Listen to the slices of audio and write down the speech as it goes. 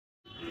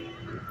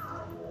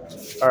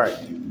All right.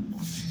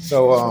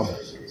 So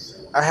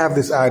I have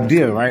this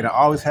idea, right? I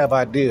always have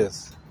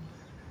ideas.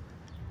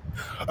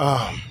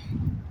 Um,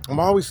 I'm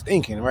always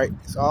thinking, right?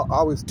 It's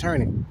always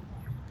turning.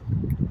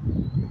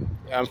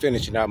 I'm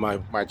finishing out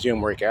my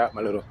gym workout,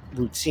 my little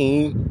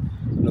routine,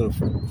 little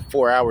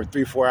 4 hour,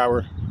 3-4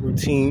 hour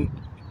routine.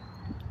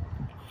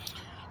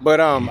 But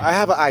I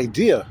have an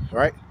idea,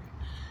 right?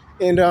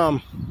 And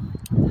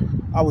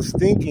I was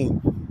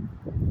thinking,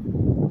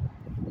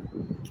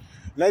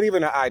 not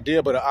even an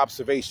idea, but an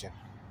observation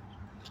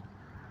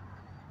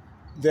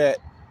that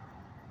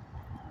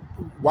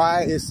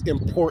why it's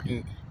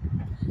important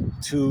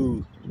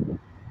to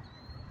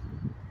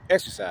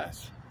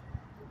exercise.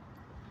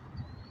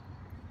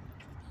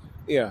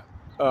 Yeah.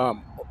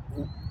 Um,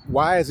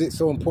 why is it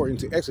so important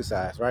to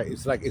exercise, right?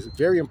 It's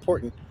very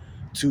important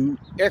to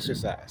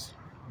exercise.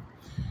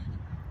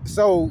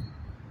 So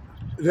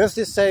let's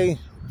just say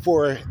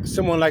for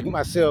someone like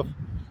myself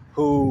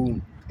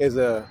who has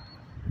a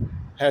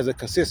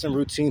consistent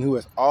routine, who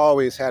has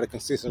always had a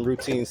consistent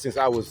routine since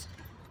I was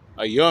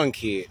a young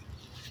kid,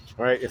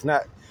 right? It's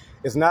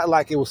not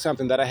like it was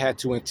something that I had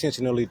to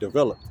intentionally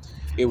develop.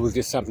 It was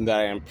just something that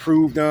I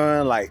improved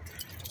on. Like,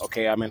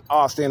 okay, I'm in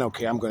Austin.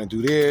 Okay, I'm going to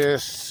do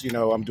this.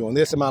 I'm doing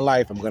this in my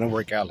life. I'm going to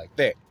work out like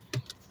that.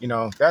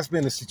 That's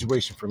been the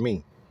situation for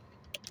me.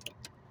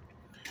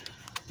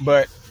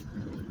 But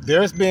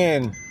there's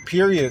been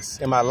periods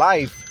in my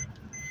life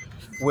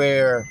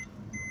where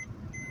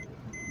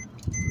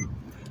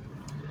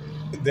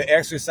the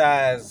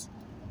exercise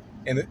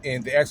and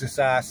the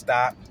exercise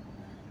stopped,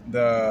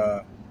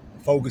 the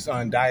focus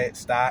on diet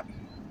stopped.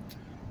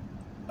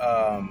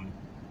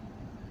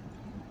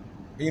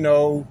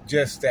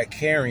 Just that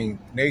caring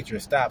nature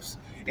stops.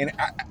 And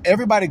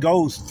everybody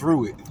goes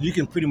through it. You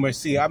can pretty much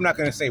see. I'm not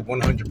going to say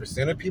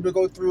 100% of people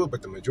go through it,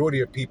 but the majority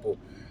of people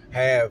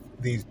have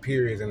these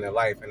periods in their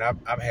life, and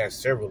I've had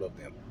several of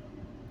them.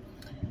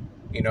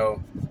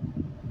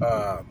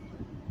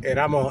 And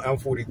I'm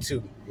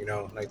 42.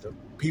 Like the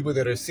people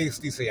that are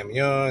 60 say I'm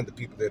young. The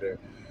people that are,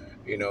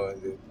 in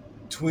the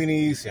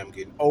 20s say I'm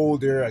getting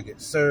older. I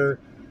get sir.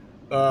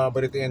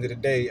 But at the end of the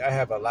day, I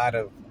have a lot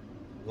of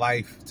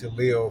life to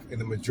live, and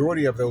the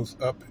majority of those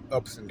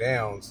ups and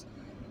downs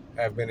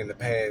have been in the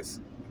past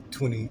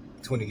 20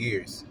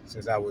 years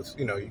since I was,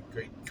 you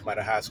come out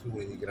of high school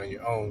and you get on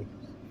your own,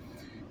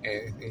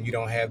 and you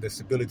don't have the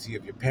stability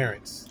of your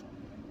parents.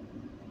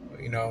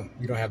 You don't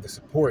have the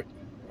support,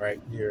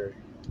 right? You're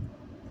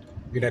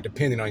not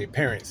dependent on your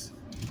parents.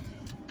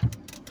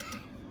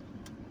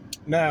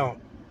 Now,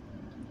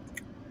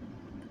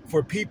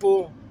 for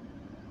people,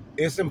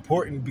 it's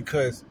important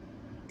because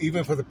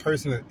even for the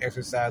person that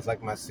exercises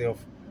like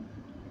myself,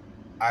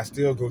 I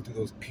still go through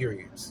those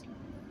periods.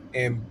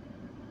 And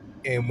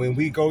when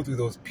we go through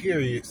those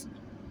periods,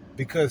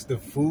 because the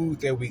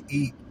food that we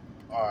eat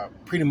are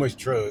pretty much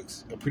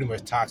drugs, are pretty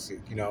much toxic,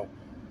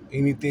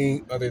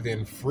 anything other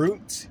than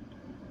fruit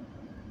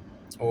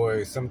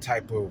or some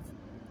type of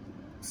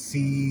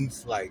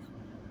seeds like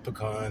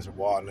pecans or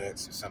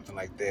walnuts or something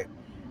like that,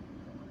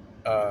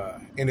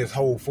 in its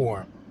whole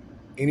form.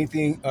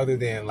 Anything other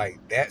than like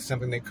that,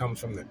 something that comes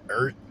from the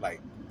earth, like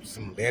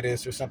some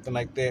lettuce or something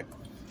like that,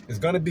 is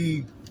going to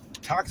be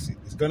toxic.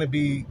 It's going to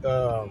be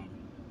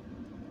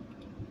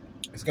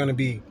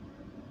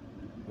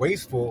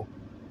wasteful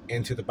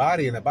into the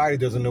body, and the body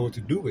doesn't know what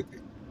to do with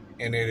it,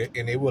 and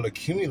it will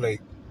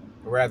accumulate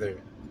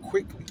rather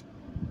quickly.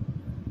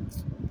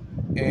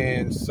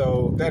 And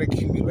so that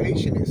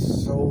accumulation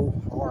is so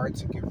hard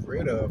to get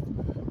rid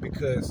of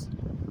because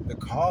the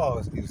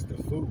cause is the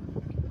food.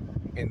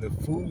 And the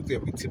food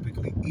that we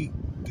typically eat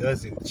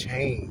doesn't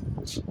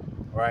change,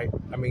 right?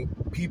 I mean,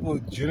 people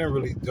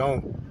generally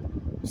don't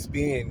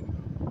spend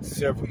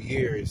several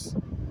years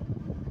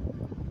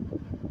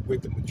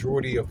with the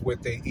majority of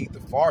what they eat. The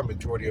far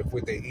majority of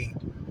what they eat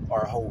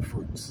are whole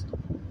fruits,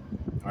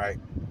 all right?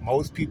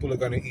 Most people are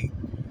going to eat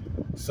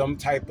some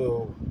type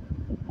of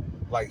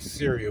like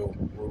cereal,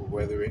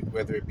 whether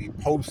it be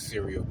post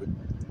cereal with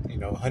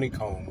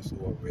honeycombs,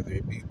 or whether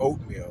it be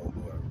oatmeal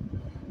or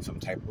some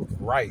type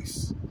of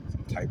rice,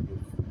 some type of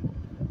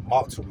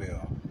malto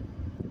meal.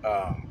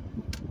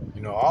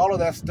 All of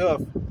that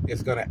stuff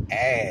is going to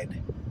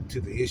add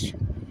to the issue,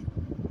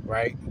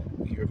 right?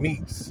 Your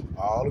meats,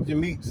 all of your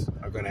meats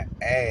are going to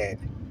add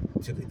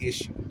to the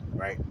issue,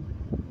 right?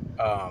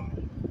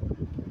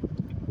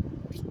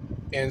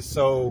 And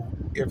so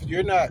if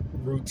you're not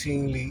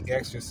routinely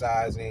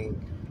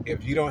exercising,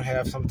 if you don't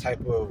have some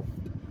type of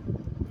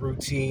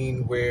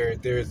routine where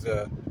there's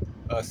a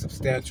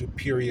substantial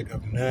period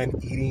of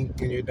non-eating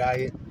in your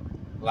diet,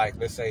 like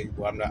let's say,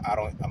 I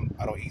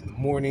don't eat in the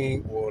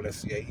morning, or let's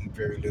say I eat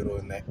very little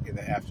in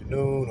the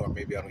afternoon, or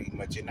maybe I don't eat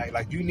much at night.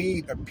 Like, you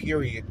need a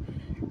period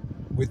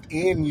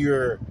within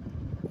your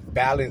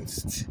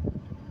balanced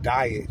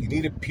diet. You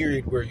need a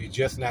period where you're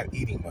just not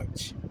eating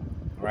much,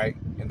 right?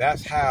 And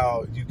that's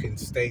how you can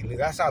stay lean.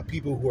 That's how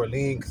people who are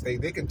lean, because they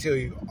can tell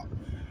you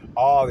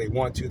all they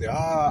want to.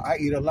 I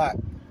eat a lot.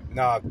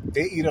 No,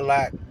 they eat a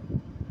lot.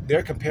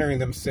 They're comparing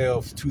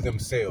themselves to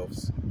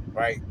themselves,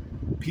 right?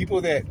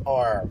 people that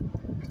are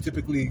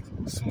typically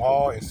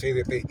small and say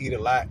that they eat a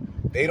lot,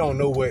 they don't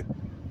know what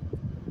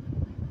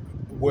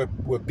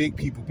big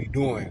people be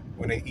doing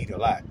when they eat a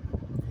lot.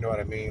 You know what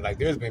I mean? Like,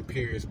 there's been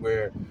periods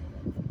where,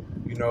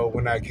 you know,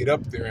 when I get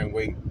up there and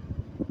weight,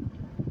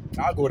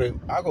 I'll go to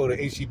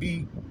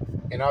HEB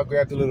and I'll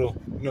grab the little,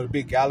 you know,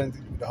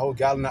 the whole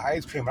gallon of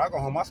ice cream. I'll go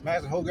home, I'll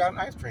smash the whole gallon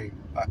of ice cream.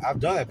 I've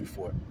done that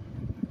before.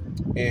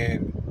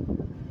 And,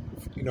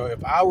 you know,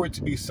 if I were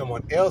to be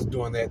someone else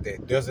doing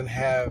that doesn't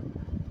have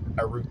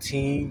a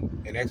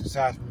routine, an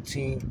exercise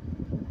routine,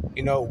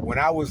 you know, when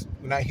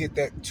I hit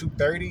that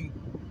 230,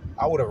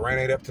 I would have ran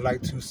it up to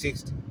like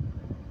 260,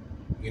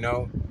 you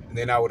know, and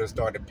then I would have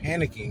started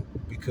panicking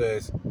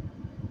because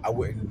I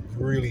wouldn't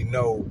really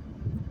know.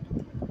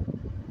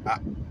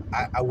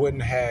 I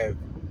wouldn't have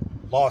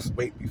lost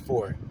weight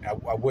before.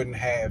 I wouldn't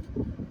have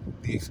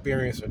the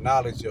experience or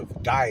knowledge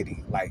of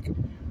dieting. Like,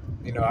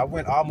 you know, I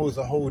went almost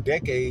a whole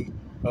decade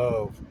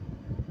of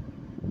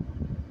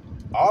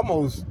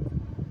almost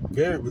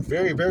with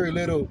very, very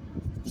little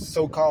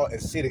so-called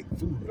acidic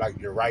food, like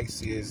your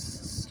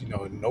rices, you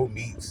know, no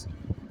meats.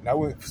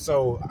 And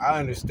so I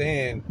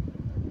understand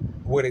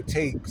what it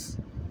takes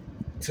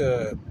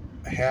to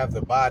have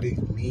the body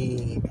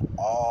lean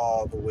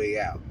all the way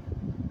out,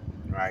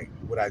 right?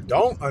 What I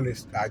don't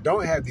understand, I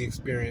don't have the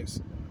experience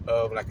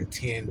of like a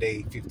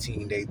 10-day,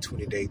 15-day,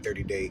 20-day,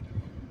 30-day,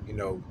 you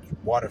know,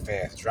 water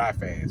fast, dry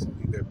fast.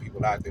 There are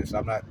people out there, so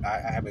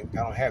I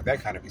don't have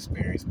that kind of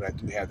experience, but I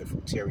do have the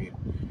fruitarian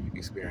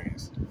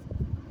experience.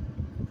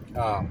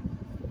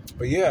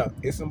 But yeah,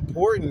 it's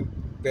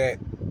important that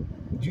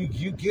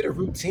you get a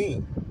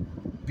routine,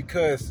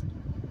 because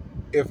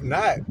if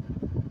not,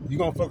 you're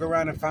gonna fuck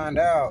around and find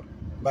out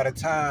by the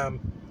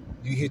time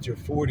you hit your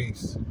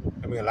 40s.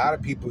 I mean, a lot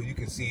of people, you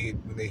can see it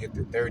when they hit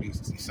their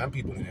 30s. See some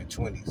people in their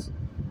 20s,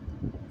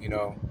 you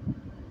know,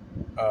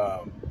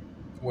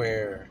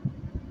 where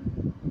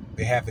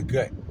they have the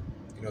gut.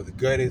 You know, the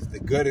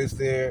gut is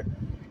there,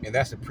 and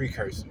that's a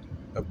precursor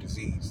of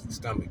disease, the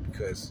stomach,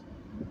 because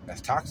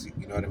that's toxic.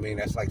 You know what I mean?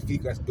 That's like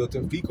that's built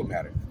up fecal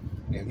matter.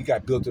 And you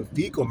got built up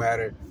fecal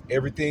matter,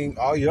 everything,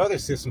 all your other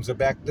systems are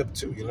backed up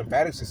too. Your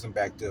lymphatic system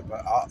backed up.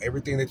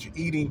 Everything that you're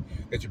eating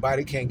that your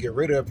body can't get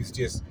rid of is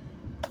just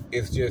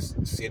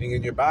sitting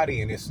in your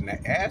body, and it's an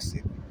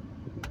acid.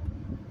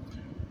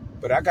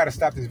 But I got to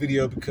stop this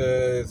video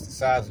because the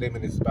size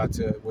limit is about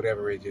to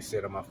whatever it just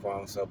said on my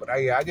phone. So, but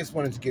I just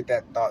wanted to get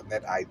that thought and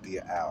that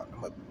idea out.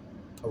 I'm going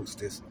to post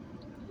this,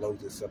 load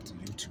this up to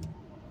YouTube.